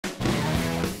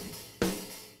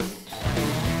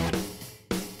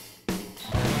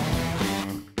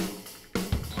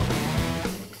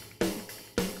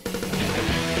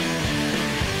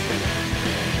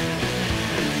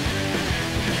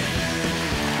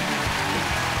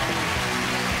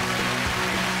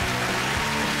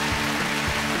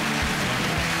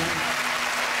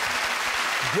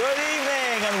Good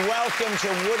evening and welcome to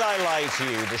Would I Lie to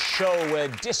You, the show where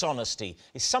dishonesty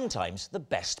is sometimes the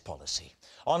best policy.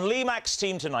 On Lee Mack's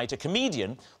team tonight, a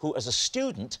comedian who, as a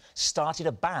student, started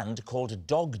a band called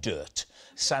Dog Dirt.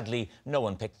 Sadly, no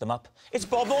one picked them up. It's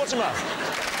Bob Mortimer.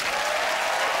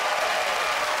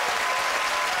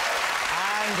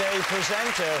 And a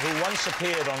presenter who once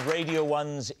appeared on Radio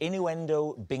 1's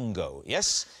Innuendo Bingo.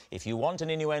 Yes, if you want an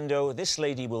innuendo, this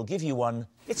lady will give you one.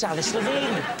 It's Alice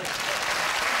Levine.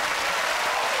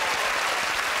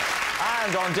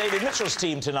 And on David Mitchell's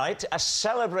team tonight, a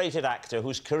celebrated actor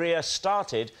whose career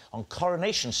started on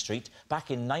Coronation Street back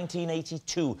in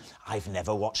 1982. I've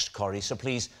never watched Corrie, so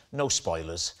please, no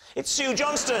spoilers. It's Sue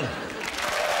Johnston.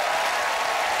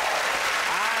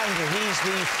 And he's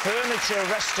the furniture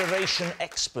restoration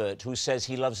expert who says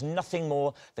he loves nothing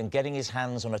more than getting his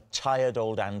hands on a tired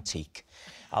old antique.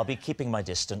 I'll be keeping my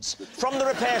distance. From the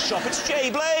repair shop, it's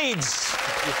Jay Blades.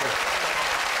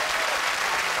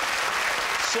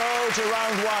 So, to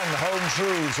round one, Home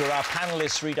Truths, where our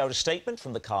panellists read out a statement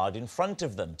from the card in front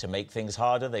of them. To make things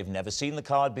harder, they've never seen the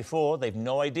card before. They've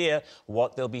no idea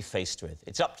what they'll be faced with.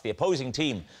 It's up to the opposing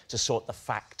team to sort the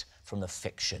fact from the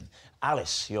fiction.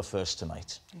 Alice, you're first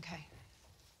tonight. OK.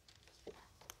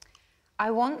 I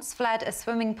once fled a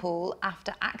swimming pool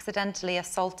after accidentally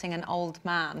assaulting an old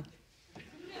man.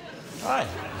 Right.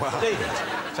 Well, David.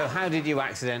 So how did you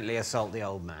accidentally assault the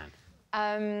old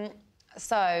man?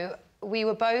 So we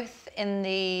were both in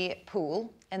the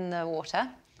pool, in the water,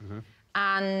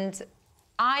 and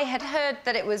I had heard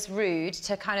that it was rude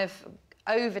to kind of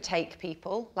overtake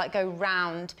people, like go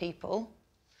round people.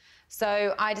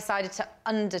 So I decided to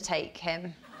undertake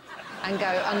him and go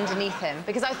underneath him,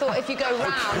 because I thought if you go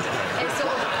round, it's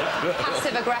sort of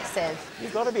passive-aggressive.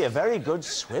 You've got to be a very good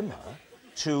swimmer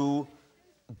to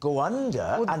go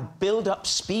under and build up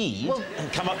speed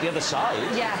and come up the other side.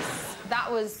 Yes,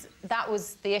 that was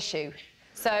the issue.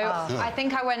 So I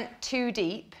think I went too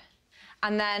deep,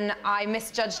 and then I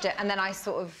misjudged it, and then I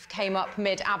sort of came up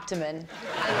mid-abdomen.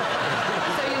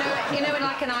 So, you know, in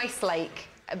like an ice lake,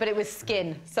 but it was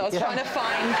skin. So I was trying to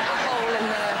find a hole in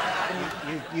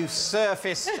the... You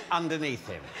surfaced underneath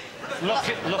him.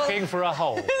 Looking for a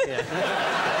hole. Yeah.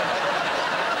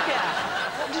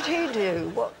 What did he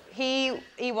do? What? He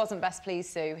wasn't best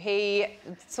pleased, Sue. He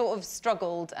sort of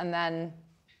struggled and then...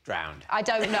 Drowned. I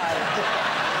don't know.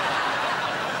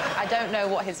 I don't know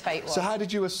what his fate was. So how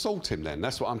did you assault him, then?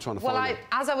 That's what I'm trying to find out. Well,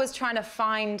 as I was trying to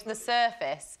find the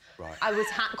surface, I was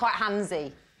quite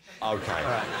handsy. OK.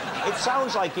 Right. It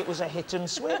sounds like it was a hit and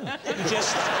swim. You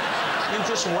just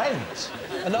went.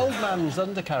 An old man's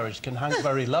undercarriage can hang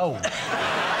very low.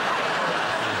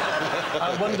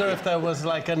 I wonder if there was,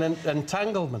 like, an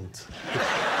entanglement.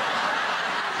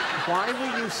 Why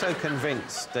were you so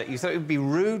convinced that you thought it would be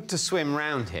rude to swim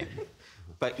round him,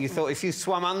 but you thought if you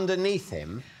swam underneath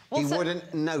him, he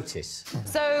wouldn't notice?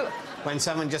 So... When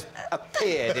someone just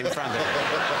appeared in front of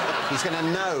him, he's going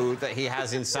to know that he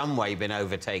has in some way been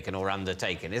overtaken or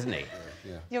undertaken, isn't he?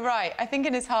 Yeah. You're right. I think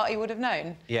in his heart he would have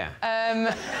known. Yeah.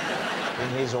 In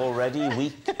his already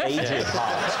weak, aged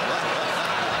heart.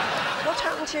 What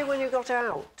happened to you when you got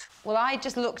out? Well, I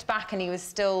just looked back and he was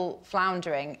still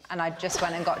floundering, and I just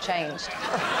went and got changed.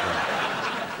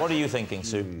 What are you thinking,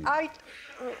 Sue? I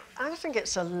think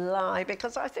it's a lie,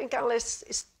 because I think Alice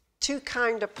is too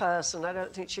kind a person. I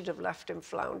don't think she'd have left him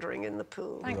floundering in the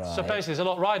pool. Right. So basically, there's a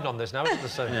lot riding on this now, isn't there,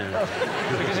 Sue?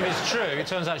 Because if it's true, it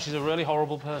turns out she's a really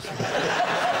horrible person.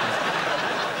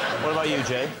 What about you,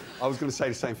 Jay? I was going to say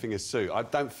the same thing as Sue. I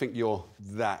don't think you're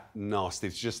that nasty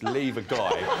to just leave a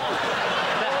guy...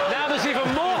 Now there's even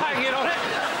more hanging on it!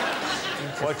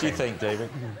 What do you think, David?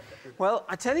 Well,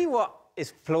 I tell you what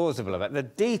is plausible about the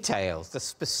details, the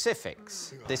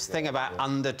specifics. This thing about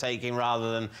undertaking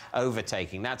rather than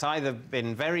overtaking, that's either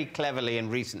been very cleverly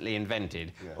and recently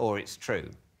invented, or it's true.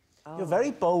 You're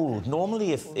very bold.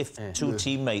 Normally, if two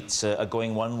teammates are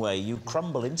going one way, you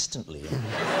crumble instantly. Go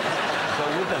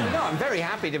with them. No, I'm very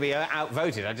happy to be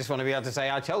outvoted. I just want to be able to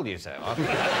say, I told you so. All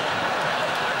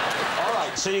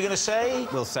right, so you're going to say...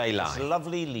 We'll say lie. It's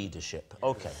lovely leadership.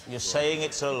 OK, you're saying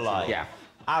it's a lie. Yeah.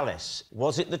 Alice,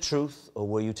 was it the truth, or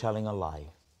were you telling a lie?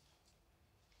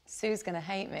 Sue's going to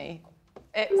hate me.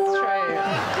 It's true.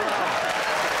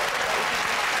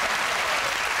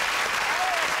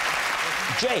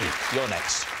 Jay, you're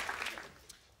next.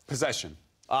 Possession.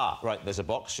 Ah, right, there's a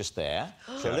box just there.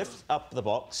 So lift up the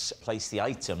box, place the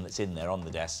item that's in there on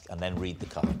the desk, and then read the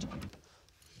card.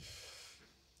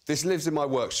 This lives in my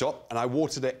workshop, and I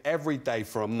watered it every day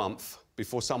for a month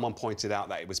before someone pointed out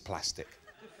that it was plastic.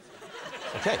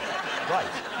 OK, right.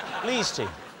 Lee's team.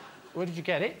 Where did you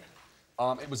get it?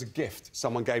 It was a gift.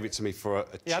 Someone gave it to me for a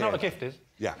chair. Yeah, I know what a gift is.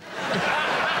 Yeah.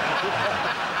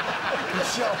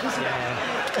 He's sharp, isn't he?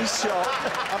 He's sharp.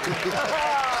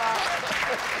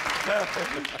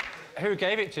 Who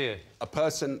gave it to you? A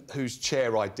person whose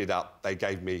chair I did up, they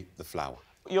gave me the flower.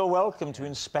 You're welcome to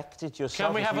inspect it yourself.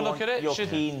 Can we have a look at it? Your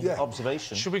keen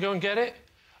observation. Should we go and get it?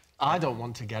 I don't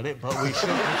want to get it, but we should.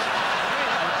 I'm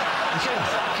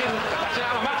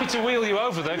happy to wheel you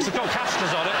over there, because I've got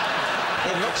casters on it.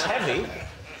 It looks heavy.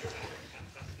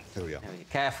 Here we are.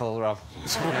 Careful, Rob.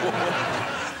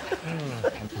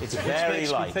 It's very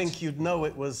light. I think you'd know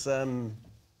it was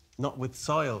not with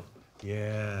soil.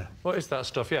 Yeah. What is that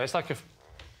stuff? Yeah, it's like a...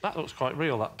 That looks quite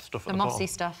real, that stuff at The the mossy bottom.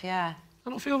 stuff, yeah. I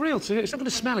don't feel real to you. It's not going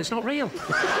to smell. It's not real. Have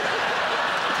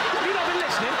you not been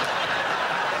listening?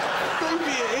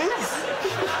 Maybe it is.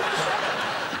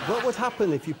 What would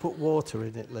happen if you put water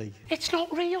in it, Lee? It's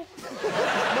not real. No, but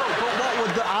what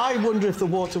would I wonder if the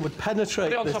water would penetrate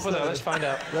Put it on this top of there. Let's find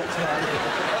out. Let's find it.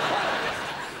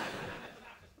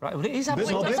 Right, well, it is Oh,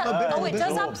 absorbed. it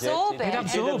does absorb it. It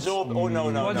absorbs. Oh, no.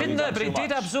 Well, it didn't you've there, done but too it did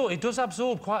much. absorb. It does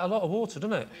absorb quite a lot of water,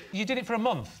 doesn't it? You did it for a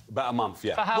month. About a month,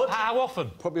 yeah. For how often?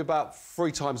 Probably about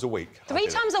 3 times a week. I 3 did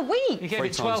it. times a week? You gave 3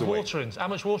 it times 12 a week. waterings. How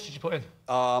much water did you put in?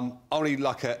 Only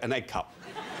like an egg cup.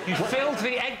 You filled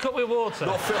the egg cup with water.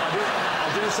 Not filled.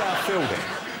 I didn't say I filled it.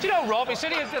 Do you know, Rob, it's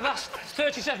only the last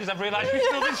 30 seconds I've realised you've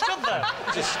still been stood there.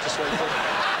 Just wait for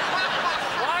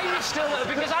Why are you still there?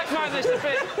 Because I find this a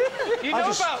bit...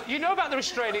 You know about the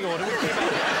restraining order with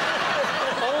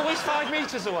females. Always 5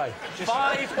 metres away.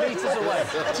 5 metres away.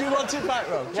 Do you want it back,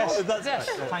 Rob? Yes. That's Yes.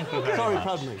 right. Thank you very Sorry, much.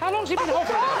 pardon me. How long's he been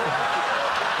hovering?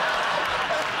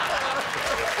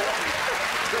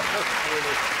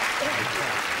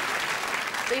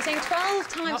 So you're saying 12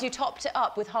 times you topped it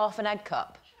up with half an egg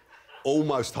cup?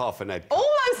 Almost half an egg cup.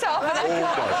 Almost half an egg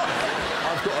cup!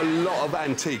 I've got a lot of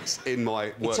antiques in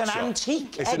my workshop. It's an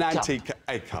antique It's an egg cup. antique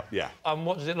egg cup, yeah. And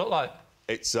what does it look like?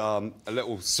 It's a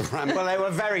little ceramic... Well, they were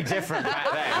very different back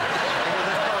then.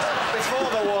 Because, of course,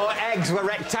 before the war, eggs were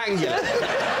rectangular. Could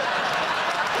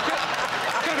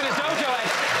have been a dojo egg.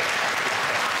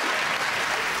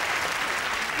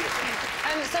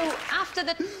 So after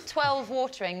the 12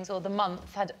 waterings, or the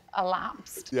month, had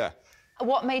elapsed, Yeah.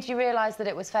 what made you realise that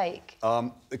it was fake?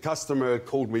 The customer had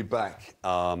called me back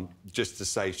just to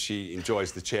say she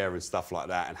enjoys the chair and stuff like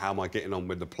that, and how am I getting on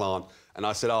with the plant? And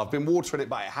I said, oh, I've been watering it,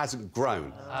 but it hasn't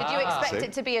grown. Did you expect See?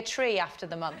 it to be a tree after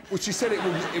the month? Well, she said it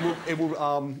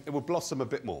will blossom a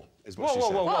bit more, is what she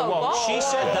said. Whoa. She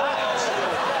said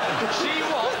that. She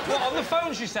what? What, on the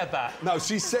phone she said that? No,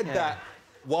 she said that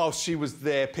while she was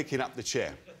there picking up the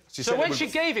chair. She So said it when would- she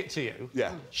gave it to you,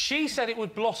 Yeah. she said it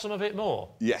would blossom a bit more.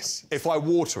 Yes, if I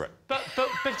water it. But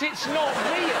it's not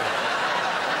real.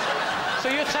 So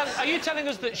are you telling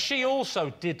us that she also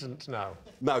didn't know?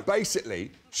 No,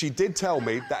 basically, she did tell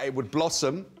me that it would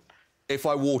blossom if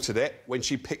I watered it when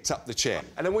she picked up the chair.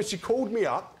 And then when she called me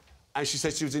up and she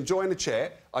said she was enjoying the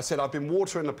chair, I said, I've been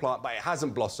watering the plant, but it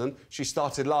hasn't blossomed. She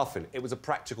started laughing. It was a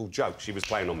practical joke. She was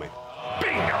playing on me.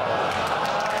 Bingo!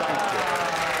 Thank you.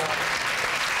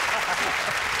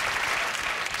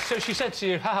 So she said to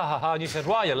you, ha, ha, ha, ha, and you said,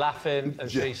 why are you laughing? And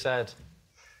she said...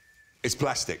 It's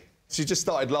plastic. She just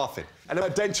started laughing. And then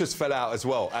her dentures fell out as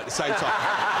well at the same time.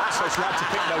 So she had to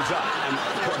pick those up and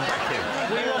put them back in.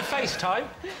 Were you on FaceTime?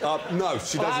 No,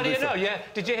 she Well, doesn't how do you know? fa- Yeah.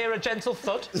 Did you hear a gentle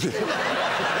thud? Was it-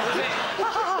 And then...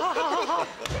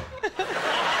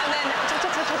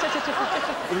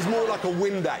 It was more like a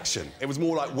wind action. It was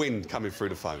more like wind coming through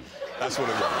the phone. That's what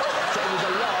it was. So it was a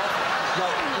laugh,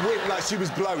 like, wind, like she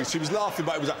was blowing. She was laughing,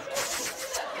 but it was like...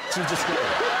 She was just going...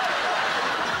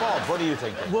 Bob, what do you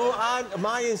think? Well,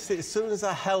 my instinct, as soon as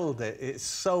I held it, it's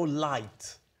so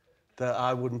light that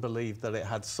I wouldn't believe that it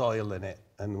had soil in it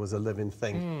and was a living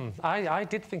thing. I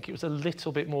did think it was a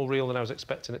little bit more real than I was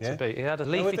expecting it to be. It had a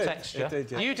leafy it did. texture. It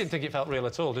did, yeah. You didn't think it felt real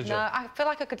at all, did you? No, I feel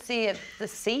like I could see it, the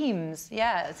seams.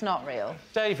 Yeah, it's not real.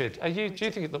 David, do you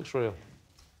think it looks real?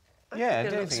 Yeah, I It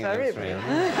do looks think very it looks real.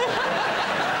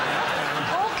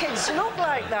 Orchids look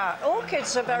like that.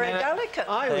 Orchids are very delicate.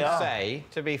 I would say,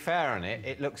 to be fair on it,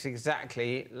 it looks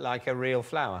exactly like a real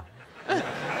flower.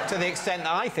 To the extent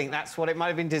that I think that's what it might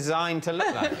have been designed to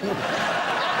look like.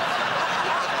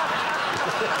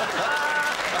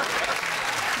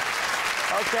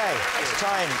 OK, it's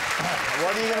time.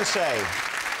 What are you going to say?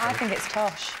 I think it's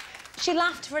tosh. She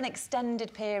laughed for an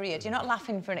extended period. You're not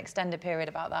laughing for an extended period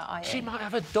about that, are you? She might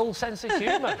have a dull sense of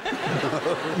humour.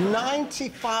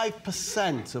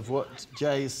 95% of what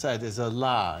Jay said is a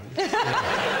lie, but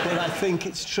I think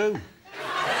it's true.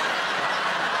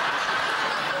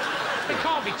 It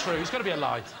can't be true. It's got to be a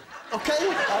lie. OK?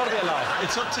 Gotta be a lie.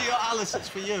 It's up to you, Alice. It's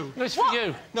for you. No, it's for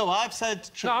you. No, I've said...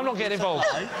 No, I'm not getting involved.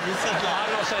 You said lie.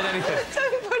 I'm not saying anything.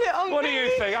 Don't put it on What do me. you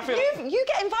think? I feel... You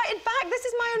get invited back. This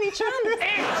is my only chance. It is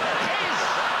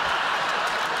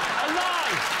a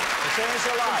lie. You're saying it's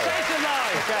a lie? It's a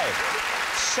lie. OK.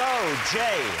 So,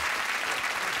 Jay,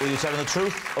 were you telling the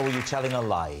truth or were you telling a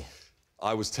lie?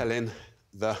 I was telling a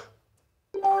lie.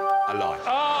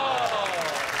 Oh!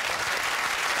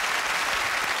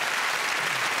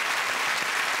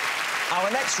 Our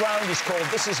next round is called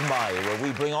This Is My, where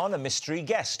we bring on a mystery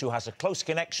guest who has a close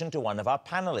connection to one of our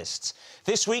panellists.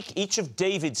 This week, each of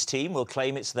David's team will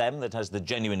claim it's them that has the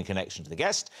genuine connection to the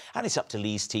guest, and it's up to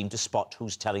Lee's team to spot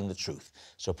who's telling the truth.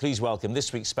 So please welcome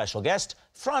this week's special guest,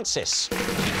 Francis.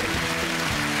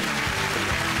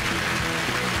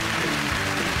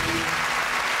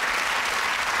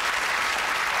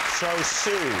 So,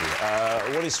 Sue,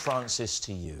 what is Francis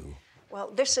to you?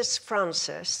 Well, this is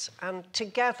Francis, and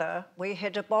together we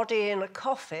hid a body in a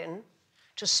coffin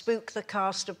to spook the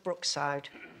cast of Brookside.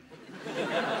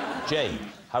 Jay,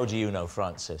 how do you know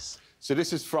Francis? So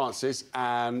this is Francis,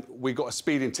 and we got a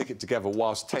speeding ticket together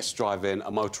whilst test driving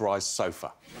a motorised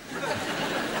sofa.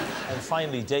 And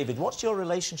finally, David, what's your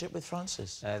relationship with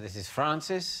Francis? This is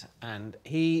Francis, and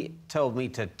he told me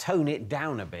to tone it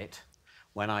down a bit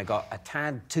when I got a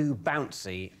tad too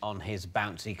bouncy on his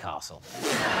bouncy castle.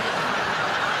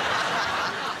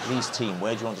 Lee's team,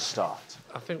 where do you want to start?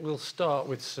 I think we'll start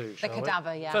with Sue, shall we?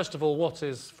 cadaver, yeah. First of all, what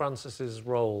is Francis's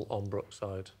role on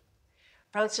Brookside?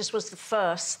 Francis was the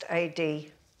first AD.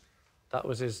 That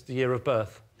was the year of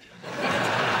birth.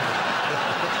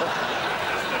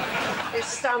 It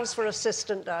stands for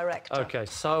Assistant Director. OK,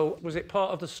 so was it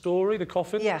part of the story, the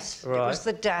coffin? Yes, Right. it was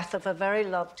the death of a very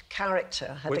loved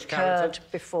character had Which occurred character?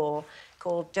 before,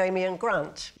 called Damien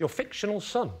Grant. Your fictional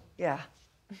son. Yeah.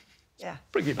 Yeah.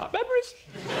 Bringing back memories.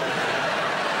 You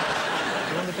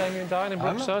remember Damien dying in I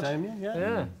love Brookside? Damien, yeah.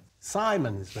 Yeah.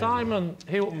 Simon is very Simon,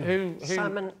 who...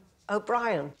 Simon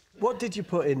O'Brien. What did you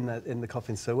put in the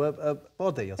coffin, Sue? A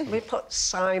body or something? We put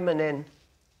Simon in.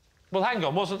 Well, hang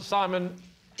on, wasn't Simon...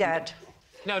 Dead.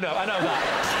 No, I know that.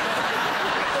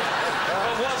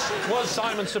 But was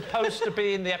Simon supposed to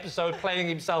be in the episode playing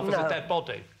himself as a No. dead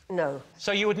body? No.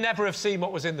 So you would never have seen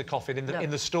what was in the coffin in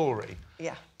the story?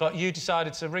 Yeah. But you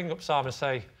decided to ring up Simon and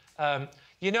say,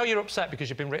 you know you're upset because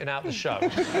you've been written out of the show.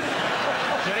 Is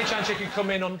there any chance you could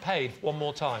come in unpaid one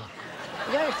more time?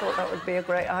 Yeah, I thought that would be a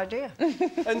great idea.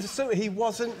 And so he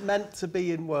wasn't meant to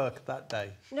be in work that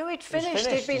day? No, he'd finished.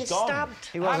 He'd been He's gone. stabbed.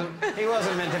 He wasn't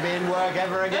meant to be in work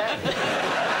ever again.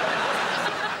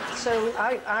 So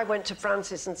I went to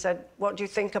Francis and said, what do you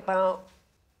think about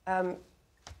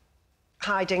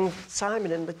hiding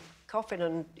Simon in the coffin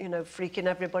and, you know, freaking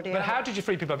everybody out? But how did you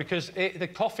free people? Because the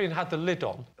coffin had the lid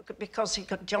on. Because he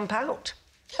could jump out.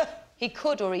 He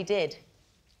could or he did.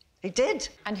 He did.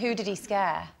 And who did he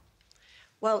scare?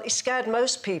 Well, he scared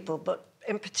most people, but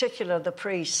in particular the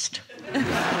priest.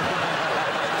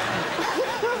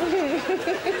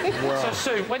 So,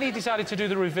 Sue, when he decided to do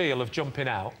the reveal of jumping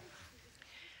out,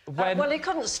 Well, he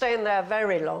couldn't stay in there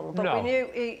very long, but No. we knew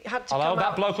he had to Hello, come that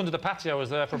out. bloke under the patio was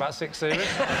there for about 6 series.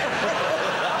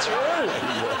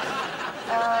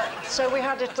 So we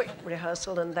had a quick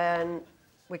rehearsal, and then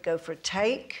we go for a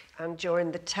take, and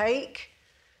during the take,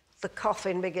 the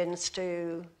coffin begins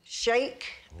to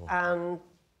shake, and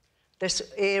this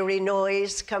eerie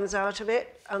noise comes out of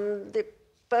it, and it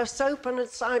bursts open, and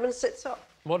Simon sits up.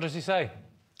 What does he say?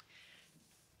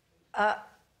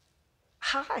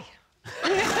 Hi.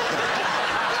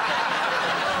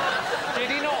 Did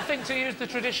he not think to use the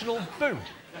traditional boo?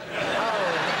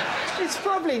 It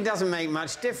probably doesn't make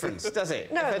much difference, does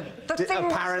it? No, If the thing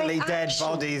was apparently the dead action.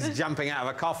 bodies jumping out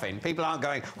of a coffin, people aren't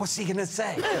going, what's he going to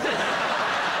say? And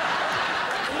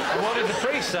what did the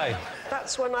priest say?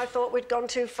 That's when I thought we'd gone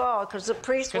too far, because the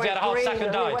priest 'Cause he went had a half green second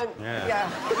and died. he went... Yeah.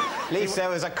 At least there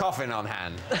was a coffin on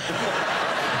hand.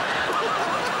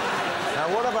 Now,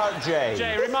 what about Jay?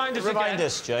 Jay, remind us again. Remind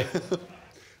us, Jay.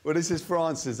 Well, this is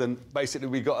Francis, and basically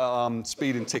we got a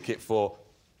speeding ticket for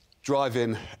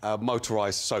driving a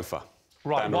motorised sofa.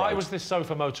 Right, down the why road. was this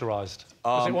sofa motorised?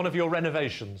 Was it one of your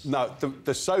renovations? No,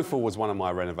 the sofa was one of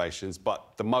my renovations,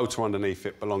 but the motor underneath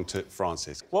it belonged to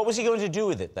Francis. What was he going to do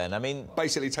with it then? I mean...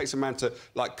 Basically, it takes a man to,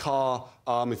 like, car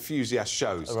enthusiast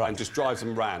shows and just drives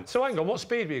them round. So hang on, what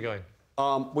speed were you going?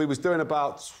 We was doing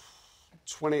about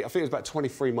 20... I think it was about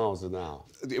 23 miles an hour.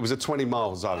 It was a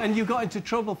 20-mile zone. And you got into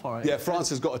trouble for it? Yeah,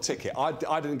 Francis got a ticket. I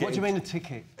didn't get... What do you mean a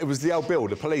ticket? It was the old bill,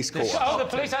 the police caught Oh, the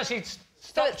up. police actually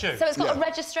stopped you? So it's got a Yeah.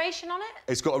 registration on it?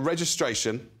 It's got a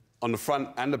registration on the front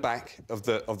and the back of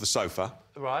the sofa.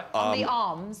 Right. On the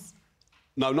arms?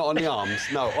 No, not on the arms.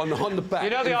 No, on the back. You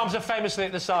know the arms are famously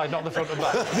at the side, not the front and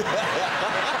back.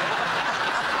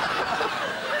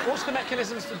 What's the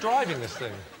mechanisms for driving this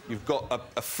thing? You've got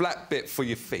a flat bit for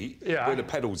your feet, Yeah. where the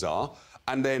pedals are,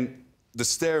 and then the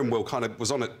steering wheel kind of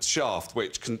was on a shaft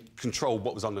which controlled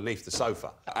what was underneath the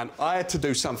sofa. And I had to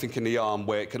do something in the arm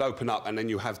where it could open up, and then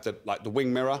you have the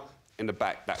wing mirror in the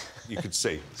back that you could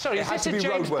see. Sorry, it is had this to a be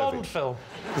James roadworthy. Bond film?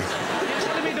 You're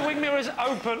telling me the wing mirrors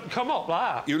open, come up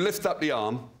like that? You lift up the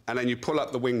arm, and then you pull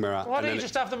up the wing mirror. Why and don't you then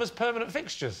just have them as permanent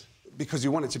fixtures? Because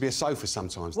you want it to be a sofa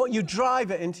sometimes. What, you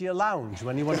drive it into your lounge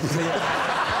when you want to see it?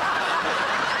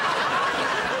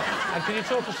 And can you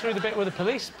talk us through the bit where the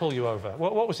police pull you over?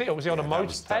 What was he? Was he on a moped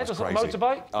or something? crazy.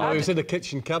 Motorbike? Oh, it was in a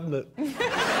kitchen cabinet.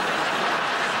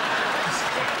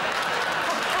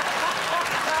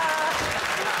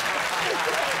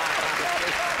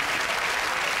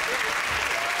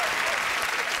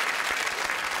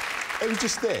 It was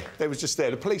just there. They was just there.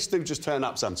 The police do just turn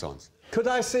up sometimes. Could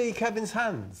I see Kevin's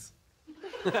hands?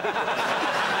 Whose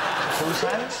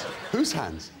hands? Whose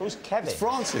hands? Who's Kevin? It's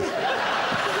Francis.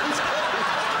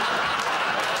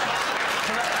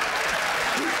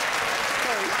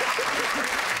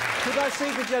 Could I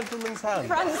see the gentleman's hands?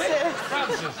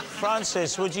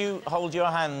 Francis, would you hold your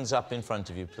hands up in front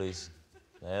of you, please?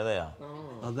 There they are.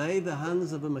 Are they the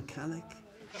hands of a mechanic?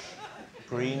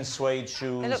 Green suede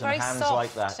shoes They look and very hands soft,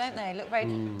 like that. don't they? Look very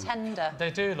tender. They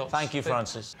do look... Thank you,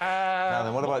 Francis. Now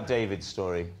then, what about David's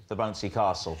story, the bouncy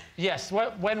castle? Yes,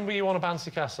 when were you on a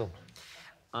bouncy castle?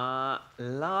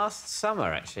 Last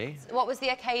summer, actually. What was the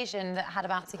occasion that had a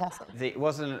bouncy castle? It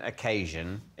wasn't an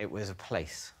occasion, it was a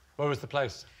place. Where was the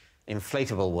place?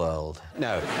 Inflatable World.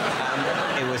 No,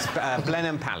 it was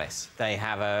Blenheim Palace. They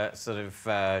have a sort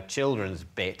of children's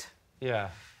bit.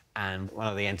 Yeah. And one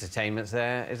of the entertainments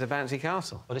there is a bouncy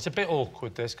castle. Well, it's a bit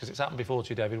awkward, this, because it's happened before to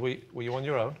you, David. Were you on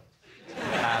your own?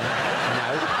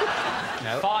 No.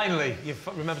 No. Finally, you've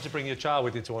remembered to bring your child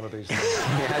with you to one of these things.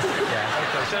 Yes,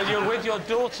 yeah. OK, so you're with your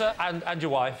daughter and your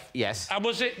wife? Yes. And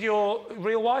was it your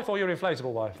real wife or your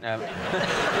inflatable wife?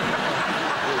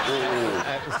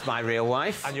 It's my real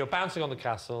wife. And you're bouncing on the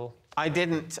castle. I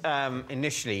didn't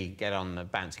initially get on the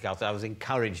bouncy castle. I was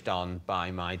encouraged on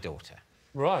by my daughter.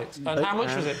 Right. And how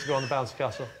much was it to go on the bouncy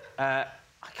castle? I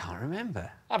can't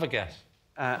remember. Have a guess.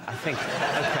 I think...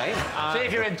 OK. See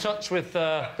if you're in touch with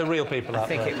the real people out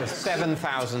there. I think it was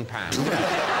 £7,000.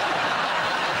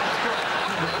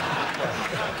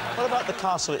 What about the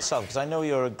castle itself? Because I know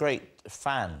you're a great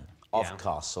fan of Yeah.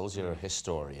 castles, you're a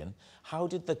historian. How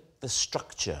did the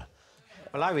structure...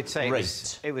 Well, I would say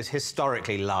it was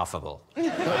historically laughable.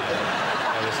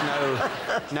 There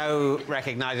was no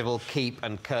recognisable keep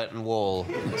and curtain wall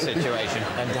situation.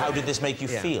 And how did this make you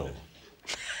feel?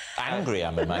 Angry,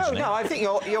 I'm imagining. No, I think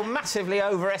you're massively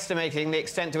overestimating the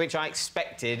extent to which I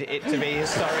expected it to be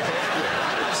historically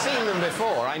accurate. I've seen them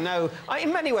before. I know...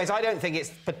 in many ways, I don't think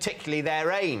it's particularly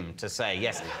their aim to say,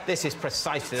 yes, this is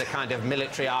precisely the kind of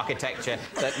military architecture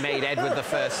that made Edward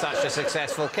I such a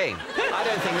successful king. I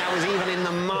don't think that was even in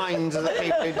the minds of the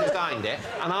people who designed it,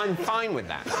 and I'm fine with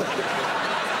that.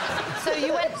 So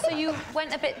you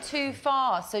went a bit too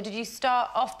far. So did you start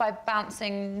off by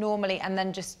bouncing normally and then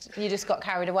you just got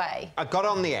carried away? I got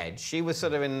on the edge. She was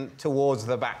sort of towards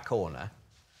the back corner,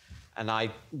 and I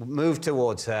moved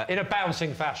towards her. In a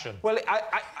bouncing fashion? Well, it turned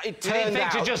out... You didn't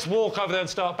think to just walk over there and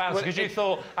start bouncing because Well, you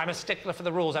thought, I'm a stickler for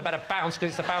the rules, I better bounce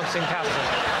because it's a bouncing castle.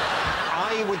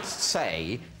 I would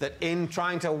say that in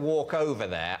trying to walk over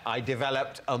there, I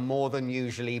developed a more than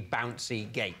usually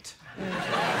bouncy gait.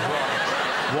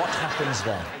 What happens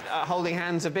then? Holding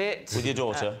hands a bit. With your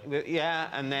daughter? Yeah,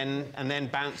 and then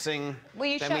bouncing. Were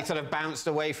you then we sort of bounced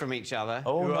away from each other.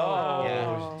 Oh, no.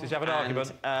 Yeah. Did you have an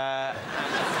argument? No.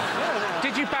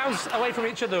 Did you bounce away from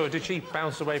each other, or did she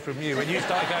bounce away from you? And you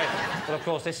started going, well, of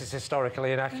course, this is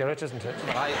historically inaccurate, isn't it?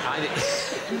 But I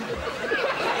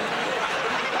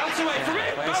Bounce away from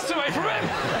him! Bounce away from him!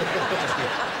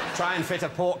 Try and fit a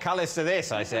portcullis to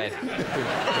this, I said.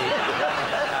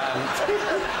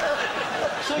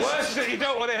 Words that you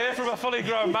don't want to hear from a fully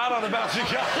grown man on a bouncy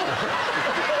castle.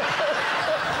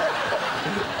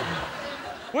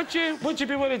 Would you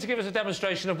be willing to give us a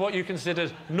demonstration of what you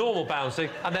considered normal bouncing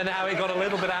and then how it got a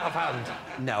little bit out of hand?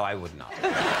 No, I would not.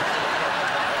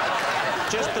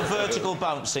 Just the vertical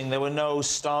bouncing. There were no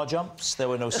star jumps, there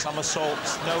were no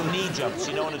somersaults, no knee jumps.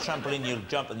 You know, on a trampoline, you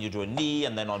jump and you do a knee,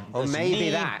 and then on... Or maybe knee,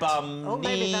 that. bum, Oh,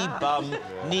 maybe knee, that. bum,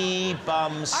 knee,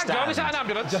 bum, stand. Hang on, is that an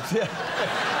ambulance?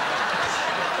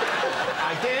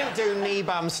 I didn't do knee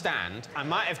bum stand. I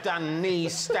might have done knee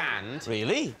stand.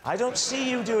 Really? I don't see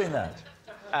you doing that.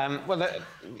 Well,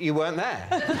 you weren't there.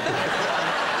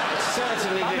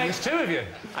 Certainly That didn't. makes two of you.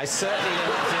 I certainly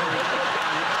didn't.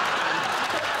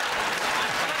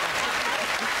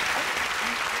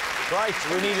 Right,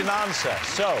 we need an answer.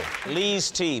 So,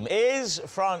 Lee's team. Is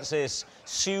Francis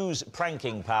Sue's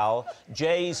pranking pal,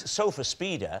 Jay's sofa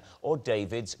speeder, or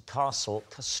David's castle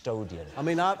custodian? I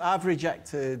mean, I've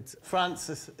rejected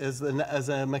Francis as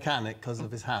a mechanic because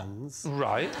of his hands.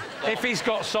 Right. If he's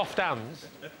got soft hands,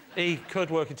 he could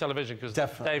work in television, because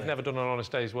they've never done an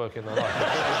honest day's work in their life.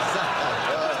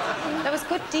 There was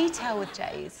good detail with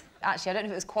Jay's. Actually, I don't know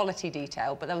if it was quality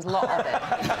detail, but there was a lot of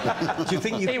it. Do you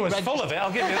think you He was full of it,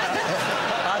 I'll give you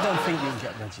that. I don't think you can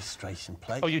get registration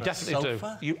plates. Oh, you for a definitely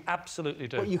sofa. do. You absolutely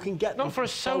do. But you can get not them for a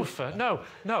sofa. No,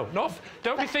 not.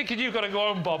 Don't be thinking you've got to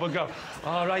go home, Bob, and go.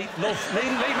 All right, love, Lee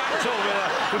Mac told me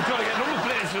that we've got to get number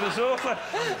plates for the sofa.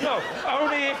 No,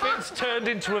 only if it's turned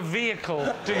into a vehicle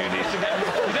do you need to get.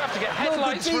 You don't have to get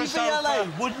headlights for a sofa.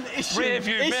 DVLA wouldn't issue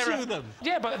mirror. them.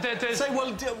 Yeah, but there's. Say,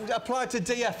 well, apply to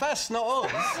DFS, not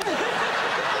us.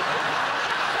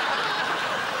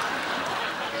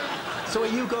 So are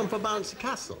you going for bouncy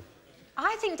castle?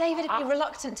 I think David would be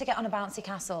reluctant to get on a bouncy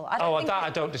castle. I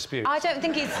don't dispute. I don't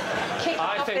think he's kicked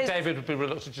I off think his... David would be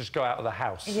reluctant to just go out of the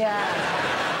house. Yeah.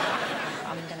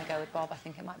 I'm going to go with Bob. I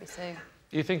think it might be Sue.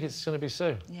 You think it's going to be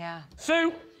Sue? Yeah.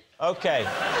 Sue! OK.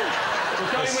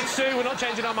 We're going with Sue. We're not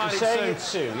changing our mind. It's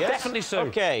Sue, yes? Definitely Sue.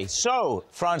 OK, so,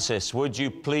 Francis, would you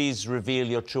please reveal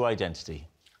your true identity?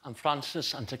 I'm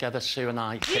Francis, and together Sue and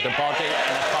I hid a body in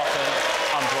a coffin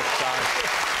on Brookside.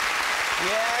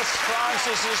 Yes,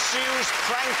 Francis is Sue's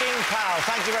pranking pal.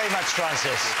 Thank you very much,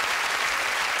 Francis.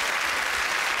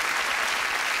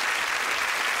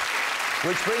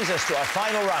 Which brings us to our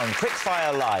final round,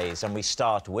 quick-fire lies, and we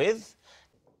start with...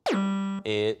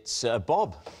 It's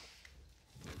Bob.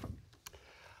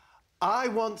 I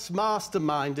once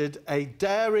masterminded a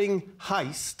daring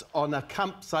heist on a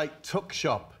campsite tuck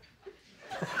shop.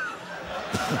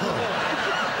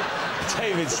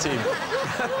 David's team.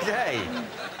 OK.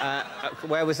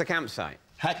 Where was the campsite?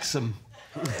 Hexham.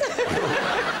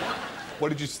 What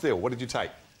did you steal? What did you take?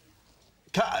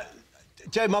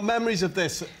 Jay, my memories of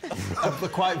this are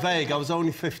quite vague. I was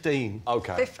only 15.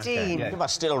 OK. 15. You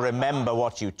must still remember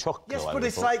what you took, Yes, though, but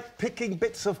it's like picking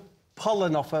bits of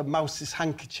pollen off a mouse's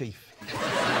handkerchief.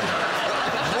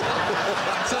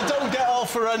 So don't get all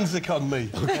forensic on me.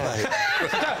 Don't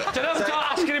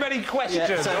start asking him any questions.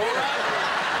 Yeah, so,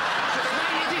 just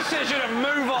make your decision and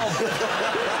move on.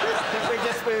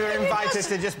 we were invited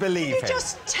to just believe him.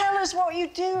 Just tell us what you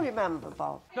do remember,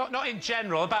 Bob. Not in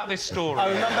general, about this story. I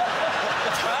remember...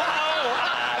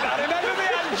 I remember me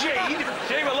and Jean.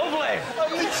 She was lovely. Oh,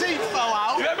 your teeth fell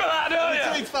out. You remember that, don't you?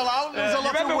 Your teeth fell out. There was a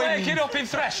lot remember of wind. waking up in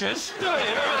Threshers? Don't you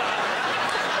remember that?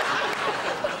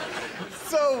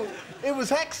 So, it was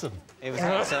Hexham. It was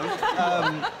Hexham.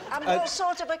 And what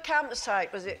sort of a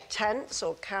campsite? Was it tents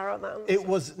or caravans? It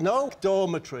was, no,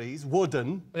 dormitories,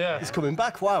 wooden. Yeah. It's coming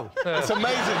back, wow. Yeah. It's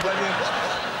amazing when you...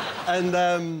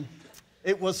 And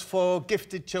it was for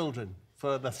gifted children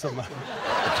for the summer.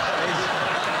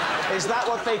 Is that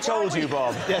what they told you,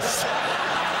 Bob? Yes.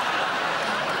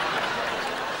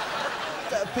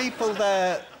 People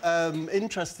there,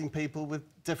 interesting people with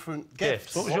different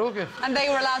gifts. What was your gift? And they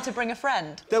were allowed to bring a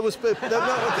friend? There was... So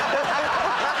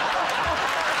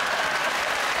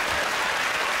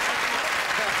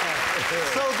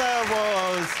there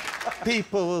was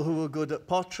people who were good at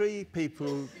pottery,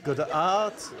 people good at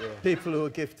art, people who were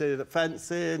gifted at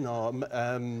fencing or...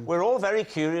 We're all very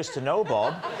curious to know,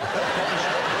 Bob.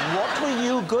 What were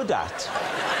you good at?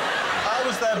 I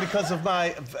was there because of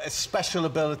my special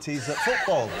abilities at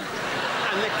football.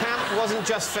 And the camp wasn't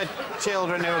just for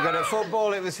children who were good at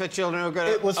football, it was for children who were good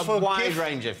at a wide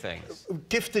range of things.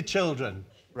 Gifted children.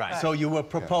 Right. So you were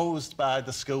proposed by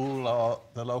the school or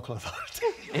the local authority.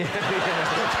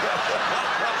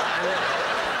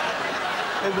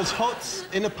 It was huts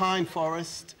in a pine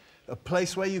forest, a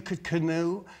place where you could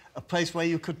canoe, a place where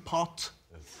you could pot.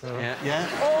 Yeah.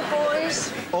 All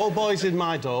boys? All boys in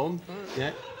my dorm,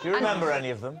 yeah. Do you remember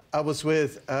any of them? I was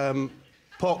with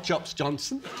Pork Chops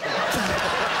Johnson. He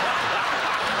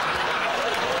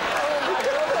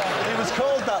was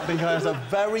called that because he has a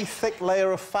very thick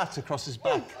layer of fat across his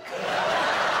back.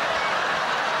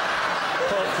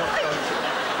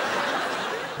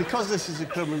 Because this is a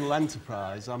criminal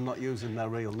enterprise, I'm not using their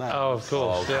real name. Oh, of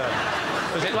course,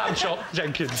 yeah. Was it Lamb Chop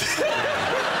Jenkins?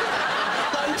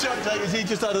 Lamb Chop Jenkins, he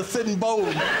just had a thin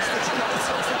bone.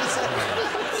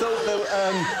 So,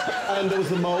 and there was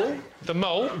the mole. The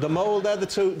mole? The mole, they're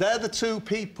the two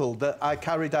people that I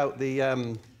carried out the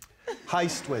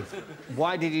heist with.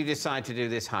 Why did you decide to do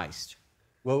this heist?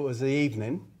 Well, it was the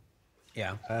evening.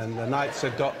 Yeah. And the nights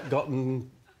had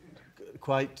gotten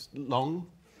quite long.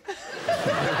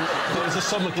 It was a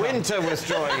summer camp. Winter was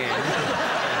drawing in.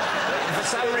 For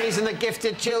some reason, the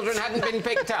gifted children hadn't been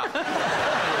picked up. They were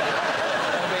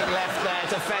being left there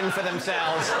to fend for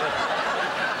themselves.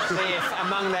 See if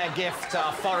among their gifts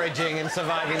are foraging and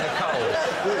surviving the cold.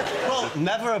 Well,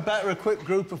 never a better equipped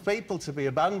group of people to be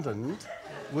abandoned.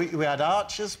 We had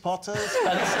archers, potters,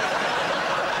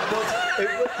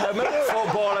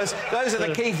 Footballers, those are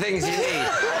the key things you need.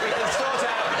 We can sort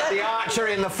out the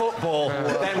archery and the football,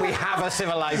 then we have a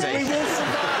civilization.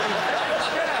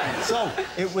 So,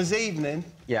 it was evening.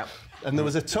 Yeah. And there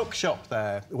was a tuck shop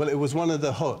there. Well, it was one of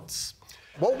the huts.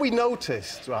 What we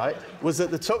noticed, right, was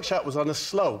that the tuck shop was on a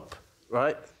slope,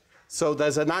 right? So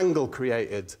there's an angle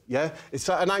created, yeah? It's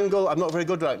at an angle, I'm not very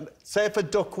good at it. Say if a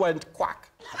duck went quack.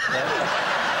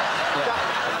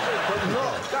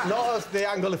 But not as the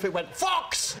angle if it went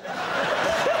fox! But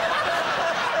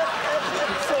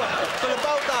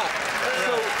about that,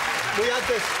 so we had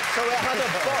this, so it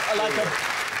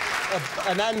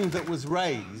had an end that was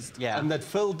raised, and they'd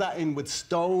filled that in with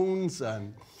stones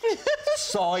and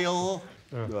soil.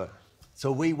 Right.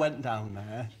 So we went down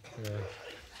there.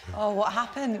 Oh, what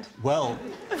happened? Well,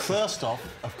 first off,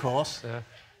 of course,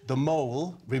 the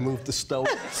mole removed the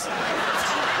stones.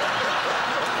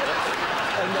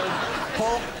 And then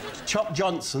Paul Chop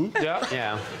Johnson,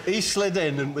 he slid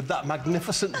in and with that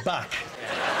magnificent back.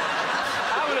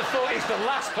 I would have thought he's the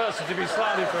last person to be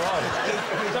sliding through on.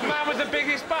 The man with the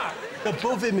biggest back.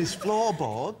 Above him is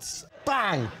floorboards.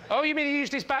 Bang! Oh, you mean he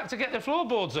used his back to get the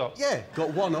floorboards up? Yeah,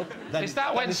 got one up. Then is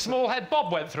that when Smallhead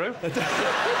Bob went through?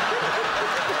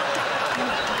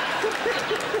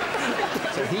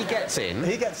 So he gets in.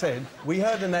 He gets in. We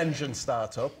heard an engine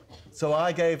start up, so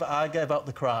I gave out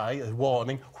the cry, a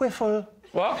warning. Whiffle.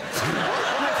 What?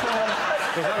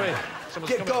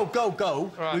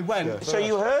 Go. Right. We went. Yeah. So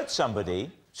you heard somebody.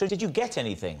 So did you get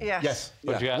anything? Yes.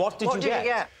 What did you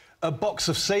get? A box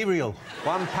of cereal.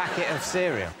 One packet of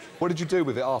cereal. What did you do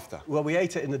with it after? Well, we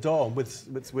ate it in the dorm with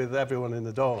everyone in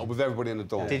the dorm. Oh, with everybody in the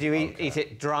dorm. Did you eat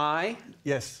it dry?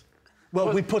 Yes.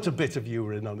 Well, we put a bit of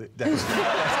urine on it. Yes. We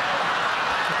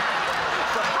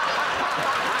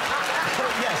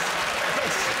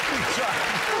tried.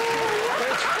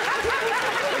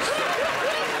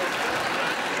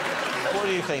 What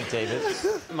do you think, David?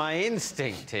 My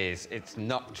instinct is it's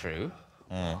not true,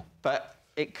 but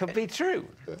it could be true.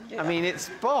 I mean, it's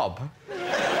Bob.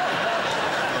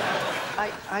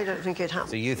 I don't think it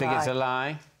happened. So you think it's a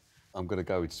lie? I'm going to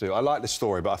go with Sue. I like the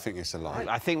story, but I think it's a lie.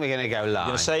 I think we're going to go lie. You're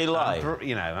going to say lie?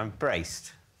 I'm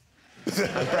braced.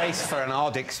 I'm braced for an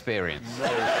odd experience.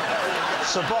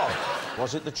 So, Bob,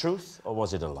 was it the truth or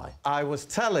was it a lie? I was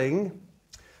telling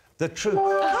the truth.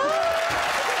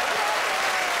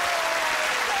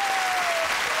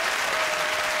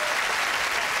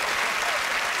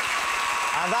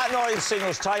 And that noise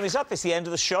signals time is up. It's the end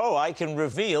of the show. I can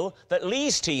reveal that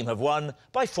Lee's team have won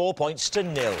by 4 points to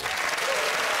 0.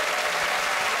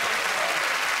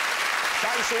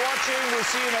 Thanks for watching. We'll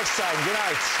see you next time. Good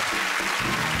night.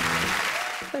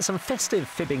 There's some festive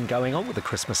fibbing going on with the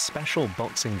Christmas special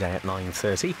Boxing Day at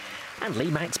 9:30. And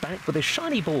Lee Mack's back with his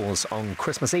shiny balls on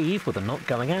Christmas Eve with a Not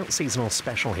Going Out seasonal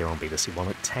special here on BBC One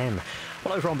at 10.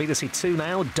 Well, over on BBC Two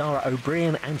now, Dara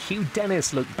O'Brien and Hugh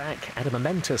Dennis look back at a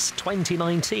momentous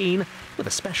 2019 with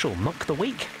a special Mock the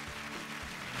Week.